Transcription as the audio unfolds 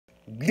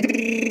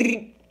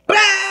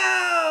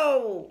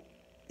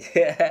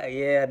Yeah,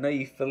 yeah, I know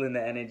you feeling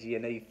the energy. I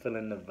know you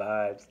feeling the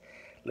vibes.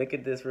 Look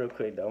at this real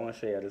quick, though. I want to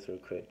show y'all this real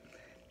quick.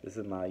 This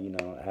is my,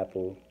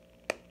 Apple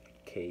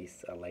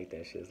case. I like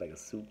that shit. It's like a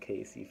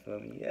suitcase. You feel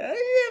me? Yeah,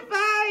 yeah,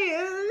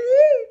 fire.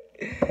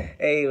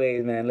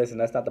 Anyways, man, listen.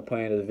 That's not the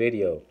point of the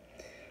video.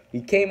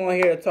 We came on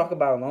here to talk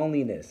about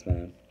loneliness,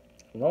 man.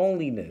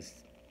 Loneliness.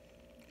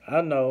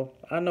 I know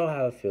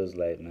how it feels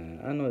like,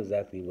 man. I know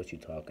exactly what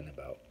you're talking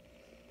about.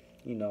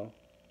 You know,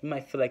 you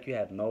might feel like you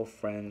have no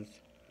friends.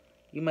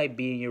 You might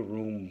be in your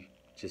room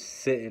just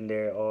sitting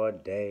there all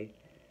day.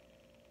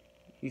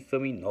 You feel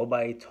me?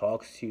 Nobody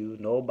talks to you.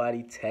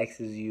 Nobody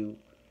texts you.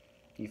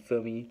 You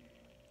feel me?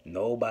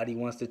 Nobody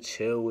wants to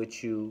chill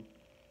with you.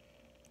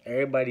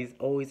 Everybody's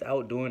always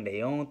out doing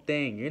their own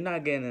thing. You're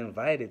not getting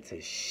invited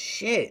to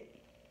shit.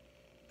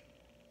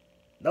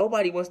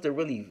 Nobody wants to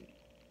really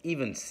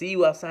even see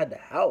you outside the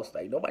house.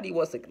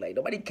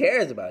 Nobody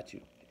cares about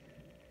you.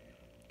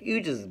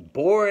 You just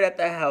bored at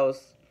the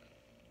house.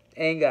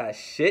 Ain't got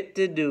shit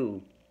to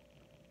do.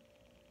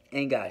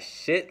 Ain't got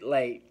shit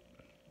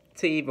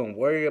to even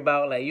worry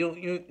about. Like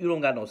you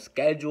don't got no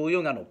schedule. You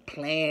don't got no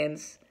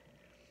plans.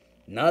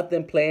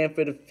 Nothing planned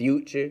for the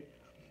future.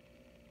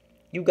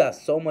 You got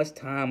so much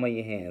time on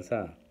your hands,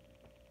 huh?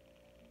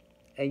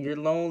 And you're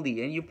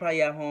lonely. And you're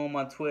probably at home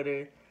on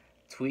Twitter,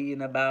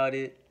 tweeting about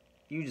it.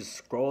 You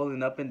just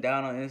scrolling up and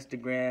down on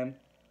Instagram,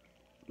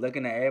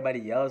 looking at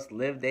everybody else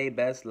live their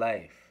best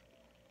life.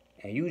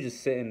 And you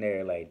just sitting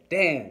there like,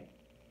 damn,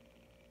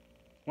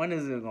 when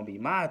is it gonna be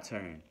my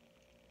turn?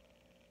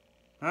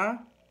 Huh?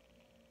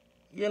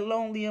 You're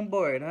lonely and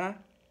bored, huh?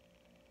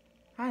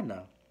 I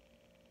know.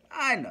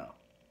 I know.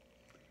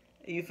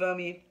 You feel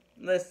me?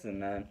 Listen,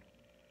 man.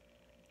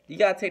 You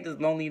gotta take this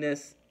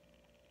loneliness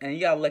and you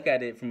gotta look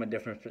at it from a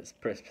different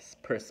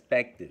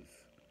perspective.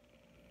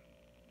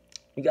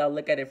 You gotta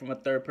look at it from a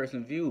third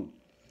person view.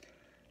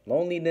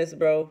 Loneliness,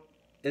 bro,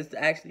 is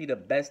actually the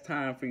best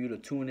time for you to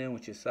tune in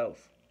with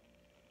yourself.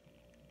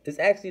 It's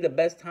actually the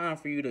best time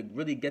for you to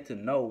really get to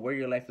know where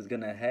your life is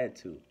gonna head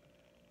to.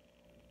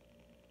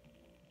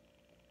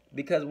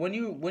 Because when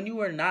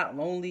you are not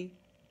lonely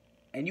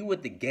and you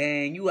with the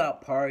gang, you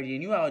out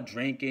partying, you out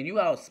drinking, you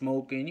out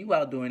smoking, you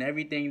out doing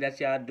everything that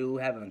y'all do,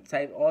 having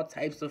all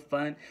types of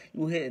fun,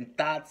 you hitting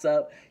thoughts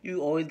up,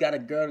 you always got a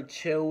girl to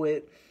chill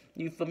with.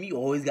 You feel me? You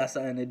always got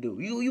something to do.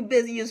 You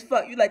busy as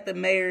fuck. You like the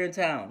mayor in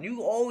town.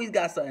 You always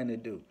got something to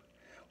do.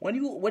 When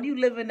you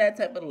live in that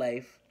type of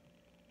life,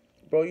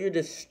 bro, you're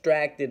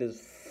distracted as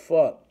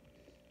fuck.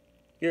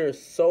 You're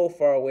so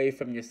far away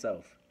from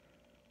yourself.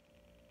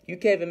 You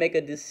can't even make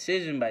a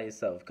decision by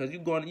yourself because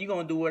you're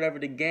gonna do whatever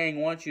the gang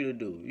wants you to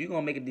do. You're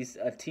gonna make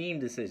a team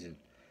decision.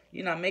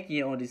 You're not making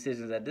your own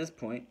decisions at this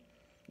point.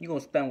 You're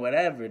gonna spend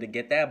whatever to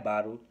get that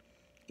bottle,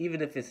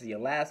 even if it's your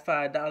last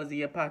 $5 in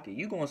your pocket.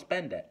 You're gonna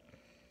spend that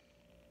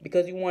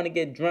because you want to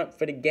get drunk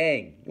for the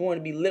gang. You want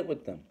to be lit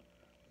with them.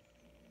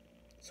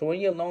 So when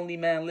you're lonely,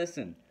 man,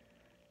 listen,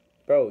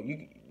 bro.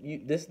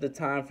 This is the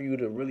time for you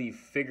to really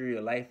figure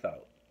your life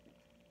out.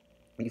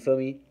 You feel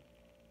me?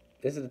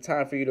 This is the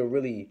time for you to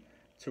really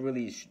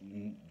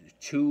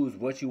choose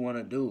what you want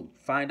to do.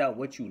 Find out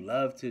what you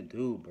love to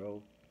do,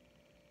 bro.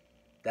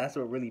 That's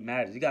what really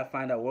matters. You got to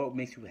find out what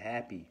makes you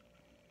happy.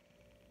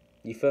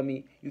 You feel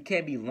me? You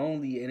can't be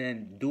lonely and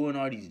then doing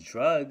all these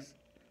drugs.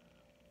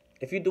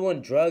 If you're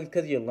doing drugs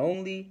because you're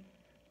lonely,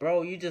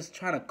 bro, you're just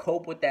trying to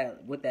cope with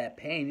that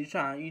pain. You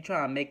trying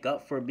to make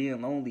up for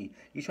being lonely.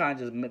 You trying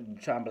to be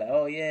like,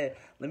 oh yeah,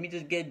 let me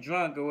just get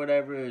drunk or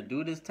whatever,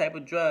 do this type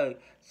of drug,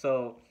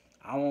 so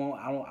I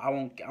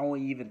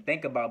won't even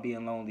think about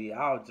being lonely.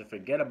 I'll just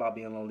forget about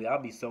being lonely.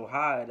 I'll be so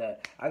high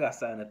that I got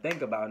something to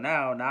think about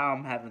now. Now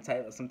I'm having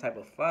some type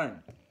of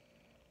fun.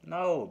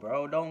 No,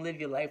 bro, don't live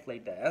your life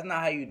like that. That's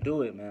not how you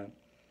do it, man.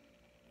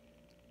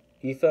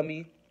 You feel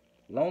me?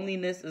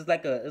 Loneliness is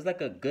like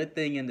a good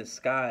thing in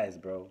disguise,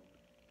 bro.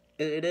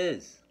 It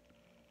is.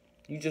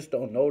 You just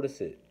don't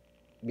notice it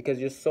because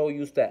you're so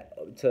used to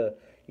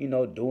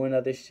doing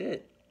other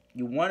shit.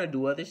 You want to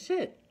do other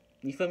shit.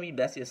 You feel me?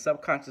 That's your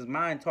subconscious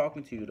mind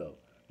talking to you, though.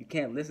 You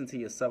can't listen to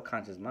your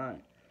subconscious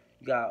mind.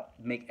 You gotta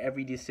make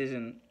every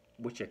decision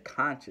with your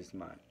conscious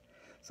mind.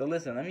 So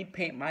listen, let me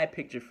paint my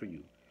picture for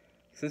you.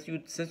 Since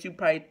you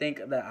probably think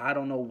that I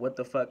don't know what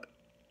the fuck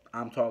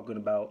I'm talking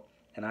about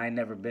and I ain't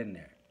never been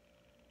there.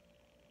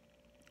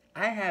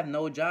 I have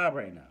no job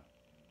right now.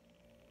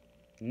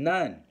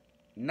 None.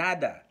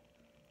 Nada.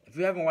 If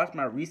you haven't watched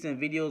my recent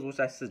videos, which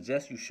I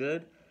suggest you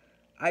should,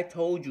 I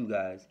told you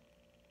guys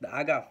that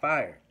I got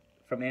fired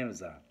from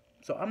Amazon.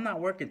 So I'm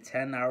not working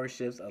 10-hour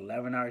shifts,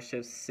 11-hour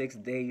shifts, 6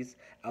 days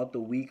out the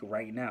week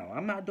right now.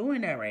 I'm not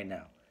doing that right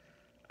now.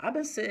 I've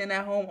been sitting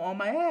at home on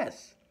my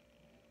ass.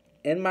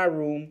 In my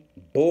room,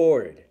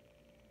 bored.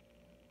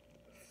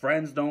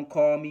 Friends don't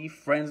call me.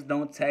 Friends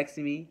don't text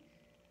me.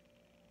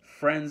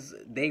 Friends,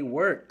 they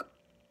work.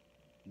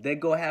 They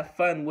go have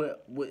fun with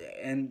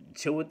and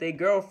chill with their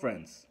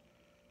girlfriends.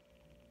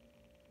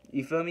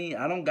 You feel me?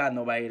 I don't got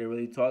nobody to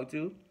really talk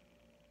to.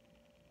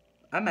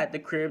 I'm at the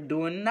crib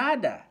doing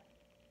nada.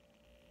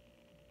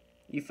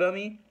 You feel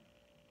me?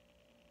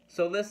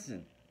 So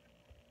listen,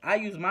 I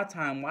use my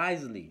time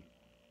wisely.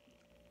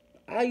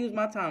 I use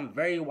my time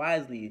very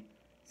wisely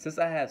since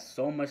I have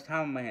so much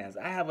time on my hands.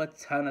 I have a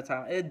ton of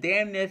time. It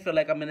damn near feel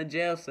like I'm in a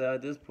jail cell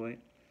at this point.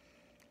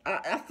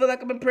 I feel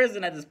like I'm in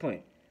prison at this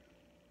point.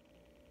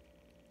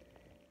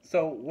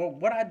 So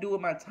what I do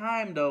with my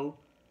time though,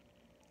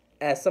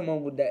 as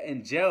someone that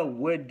in jail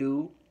would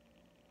do,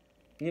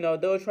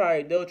 they'll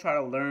try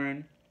to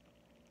learn,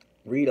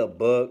 read a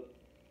book.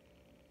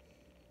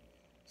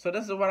 So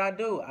this is what I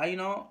do.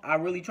 I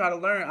really try to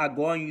learn. I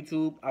go on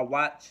YouTube. I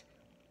watch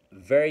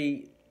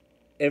very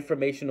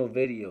informational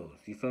videos.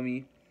 You feel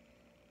me?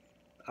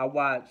 I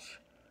watch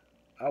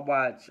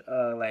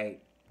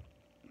like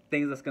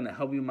things that's gonna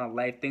help me in my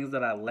life, things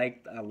that I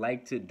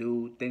like to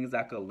do, things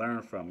I could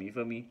learn from. You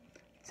feel me?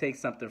 Take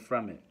something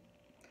from it.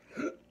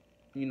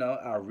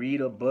 I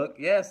read a book.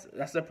 Yes,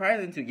 that's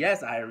surprising too.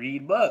 Yes, I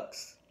read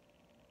books.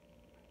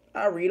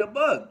 I read a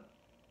book.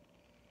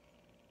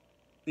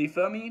 You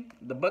feel me?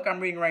 The book I'm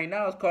reading right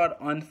now is called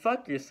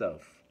Unfuck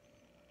Yourself.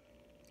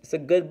 It's a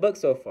good book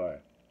so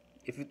far.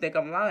 If you think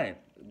I'm lying,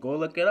 go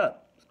look it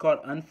up. It's called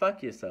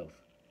Unfuck Yourself.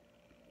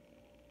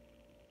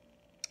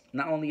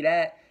 Not only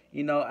that,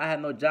 I have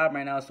no job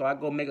right now, so I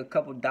go make a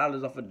couple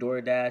dollars off of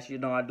DoorDash.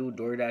 I do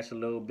DoorDash a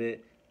little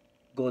bit.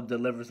 Go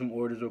deliver some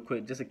orders real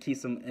quick just to keep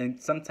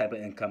some type of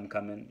income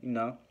coming.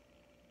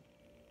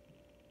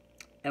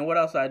 And what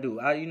else I do?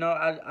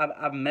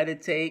 I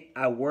meditate.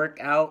 I work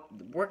out.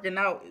 Working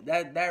out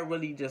that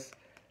really just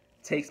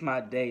takes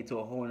my day to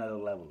a whole nother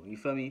level. You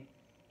feel me?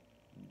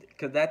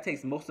 Because that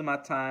takes most of my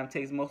time,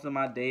 takes most of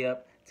my day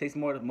up, takes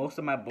most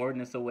of my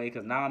boredness away.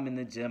 Because now I'm in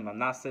the gym. I'm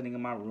not sitting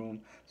in my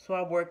room. So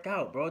I work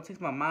out, bro. It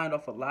takes my mind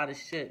off a lot of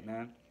shit,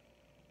 man.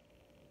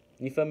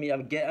 You feel me?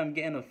 I'm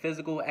getting a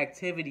physical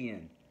activity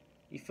in.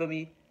 You feel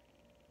me?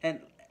 And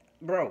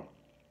bro,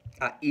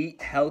 I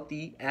eat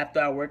healthy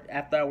after I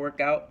work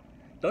out.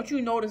 Don't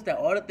you notice that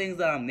all the things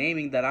that I'm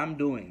naming that I'm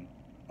doing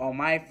on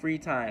my free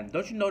time,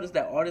 don't you notice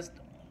that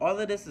all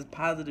of this is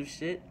positive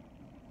shit?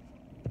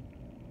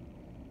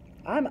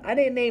 I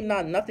didn't name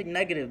nothing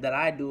negative that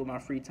I do in my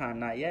free time,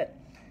 not yet.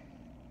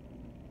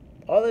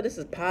 All of this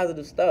is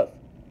positive stuff.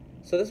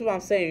 So this is what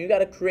I'm saying. You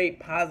gotta create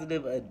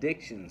positive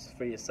addictions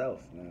for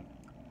yourself, man.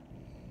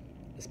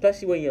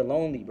 Especially when you're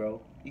lonely,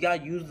 bro. You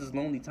gotta use this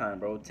lonely time,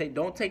 bro.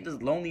 Don't take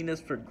this loneliness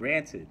for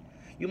granted.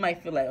 You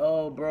might feel like,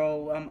 oh,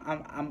 bro,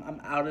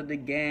 I'm out of the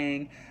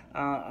gang.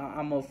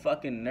 I'm a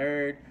fucking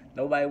nerd.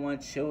 Nobody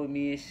want to chill with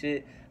me and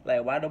shit.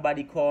 Like, why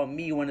nobody call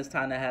me when it's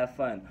time to have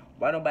fun?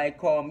 Why nobody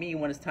call me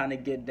when it's time to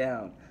get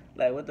down?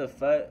 Like, what the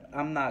fuck?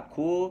 I'm not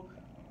cool,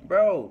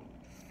 bro.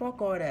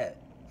 Fuck all that.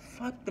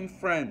 Fuck them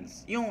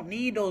friends. You don't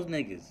need those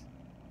niggas.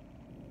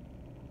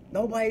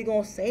 Nobody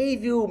gonna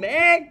save you,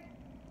 man.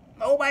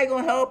 Nobody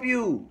gonna help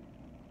you.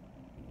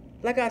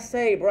 Like I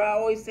say, bro, I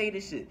always say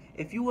this shit.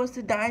 If you was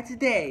to die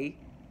today,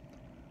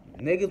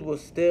 niggas will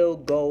still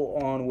go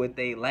on with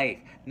their life.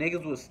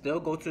 Niggas will still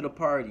go to the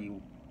party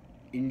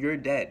and you're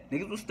dead.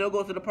 Niggas will still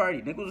go to the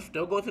party. Niggas will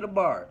still go to the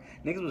bar.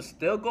 Niggas will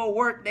still go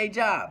work their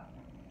job.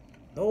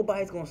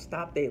 Nobody's gonna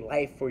stop their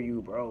life for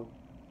you, bro.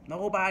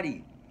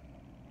 Nobody.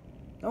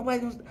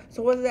 Nobody's gonna.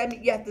 So what does that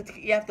mean? You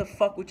have to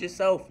fuck with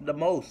yourself the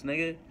most,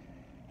 nigga.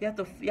 You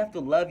have to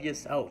love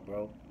yourself,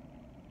 bro.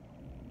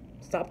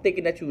 Stop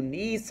thinking that you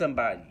need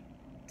somebody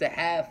to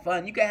have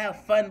fun. You can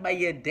have fun by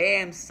your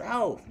damn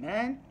self,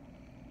 man.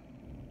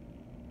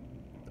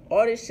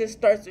 All this shit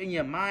starts in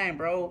your mind,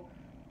 bro.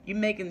 You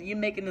making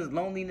this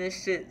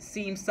loneliness shit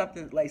seem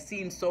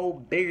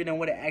so bigger than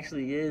what it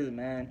actually is,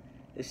 man.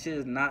 This shit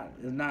is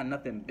not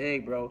nothing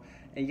big, bro.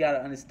 And you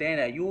gotta understand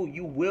that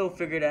you will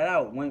figure that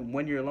out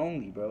when you're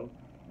lonely, bro.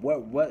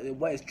 What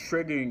is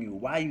triggering you?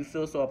 Why you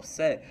feel so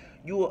upset?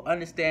 You will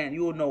understand.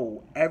 You will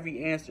know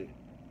every answer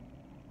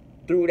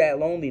through that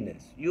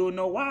loneliness. You will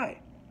know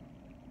why.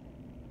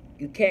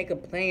 You can't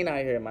complain out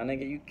here, my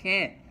nigga. You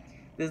can't.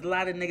 There's a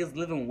lot of niggas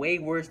living way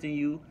worse than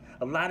you.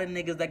 A lot of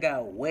niggas that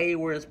got way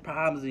worse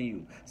problems than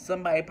you.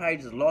 Somebody probably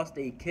just lost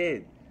their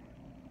kid.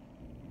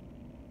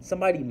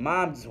 Somebody's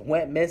mom just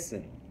went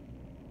missing.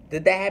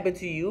 Did that happen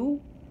to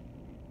you?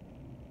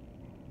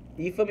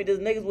 You feel me? There's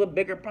niggas with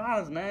bigger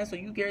problems, man. So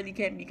you really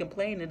can't be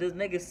complaining. There's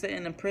niggas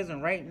sitting in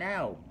prison right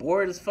now.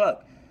 Bored as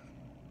fuck.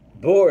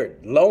 Bored.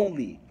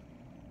 Lonely.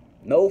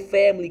 No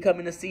family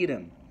coming to see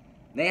them.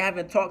 They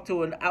haven't talked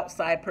to an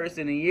outside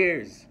person in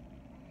years.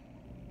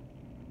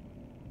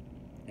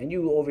 And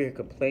you over here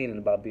complaining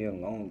about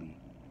being lonely.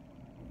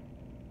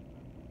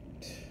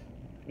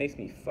 Makes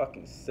me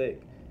fucking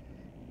sick.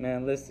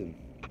 Man, listen.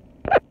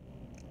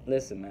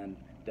 Listen, man.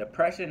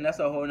 Depression, that's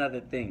a whole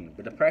nother thing.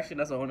 But depression,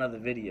 that's a whole nother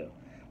video.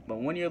 But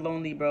when you're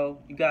lonely, bro,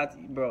 you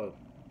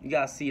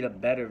gotta see the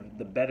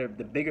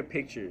bigger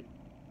picture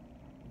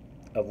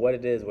of what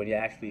it is when you're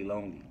actually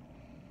lonely.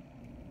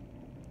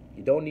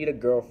 You don't need a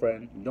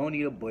girlfriend. You don't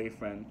need a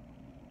boyfriend.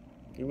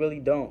 You really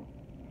don't.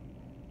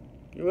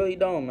 You really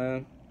don't,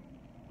 man.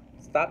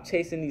 Stop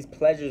chasing these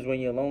pleasures when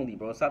you're lonely,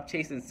 bro. Stop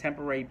chasing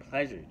temporary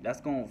pleasure.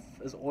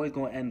 It's always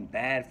gonna end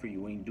bad for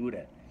you when you do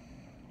that.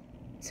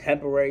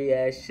 temporary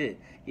ass shit.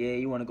 Yeah,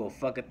 you want to go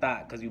fuck a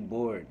thought because you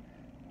bored.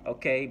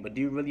 Okay, but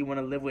do you really want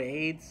to live with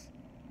AIDS?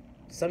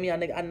 Some of y'all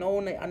niggas, I know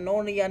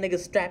y'all niggas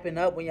strapping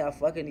up when y'all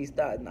fucking these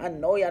thoughts. I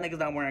know y'all niggas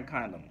not wearing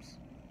condoms.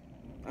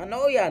 I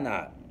know y'all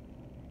not.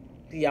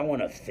 Y'all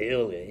want to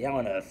feel it.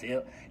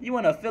 You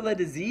want to feel a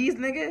disease,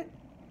 nigga?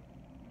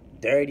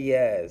 Dirty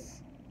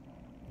ass.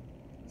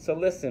 So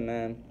listen,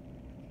 man.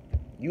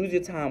 Use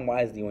your time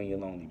wisely when you're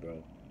lonely,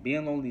 bro.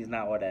 Being lonely is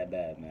not all that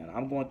bad, man.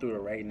 I'm going through it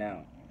right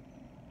now.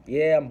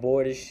 Yeah, I'm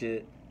bored as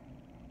shit.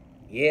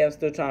 Yeah, I'm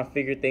still trying to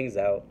figure things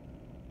out.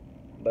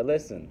 But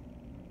listen,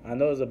 I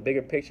know there's a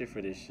bigger picture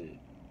for this shit.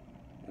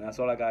 And that's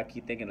all I gotta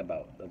keep thinking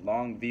about. The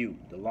long view,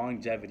 the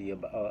longevity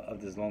of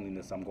this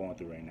loneliness I'm going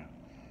through right now.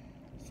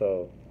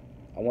 So,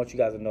 I want you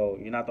guys to know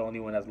you're not the only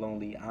one that's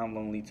lonely. I'm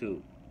lonely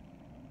too.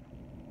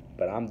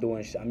 But I'm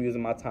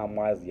using my time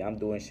wisely. I'm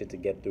doing shit to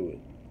get through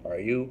it. Are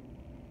you?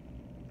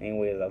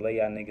 Anyways, I love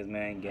y'all niggas,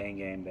 man. Gang,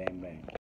 gang, bang, bang.